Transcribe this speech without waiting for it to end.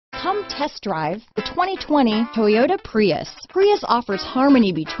Come test drive the 2020 Toyota Prius. Prius offers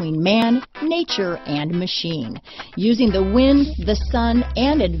harmony between man, nature, and machine. Using the wind, the sun,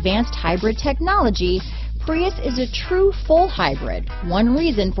 and advanced hybrid technology, Prius is a true full hybrid, one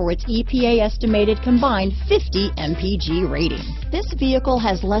reason for its EPA estimated combined 50 MPG rating. This vehicle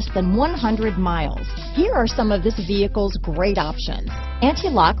has less than 100 miles. Here are some of this vehicle's great options: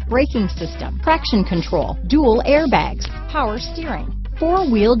 anti-lock braking system, traction control, dual airbags, power steering,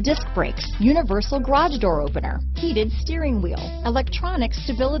 four-wheel disc brakes, universal garage door opener, heated steering wheel, electronic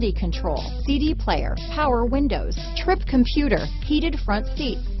stability control, CD player, power windows, trip computer, heated front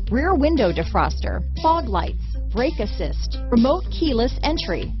seats, rear window defroster, fog lights, brake assist, remote keyless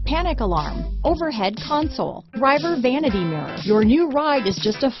entry, panic alarm, overhead console, driver vanity mirror. Your new ride is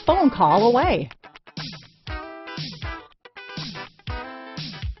just a phone call away.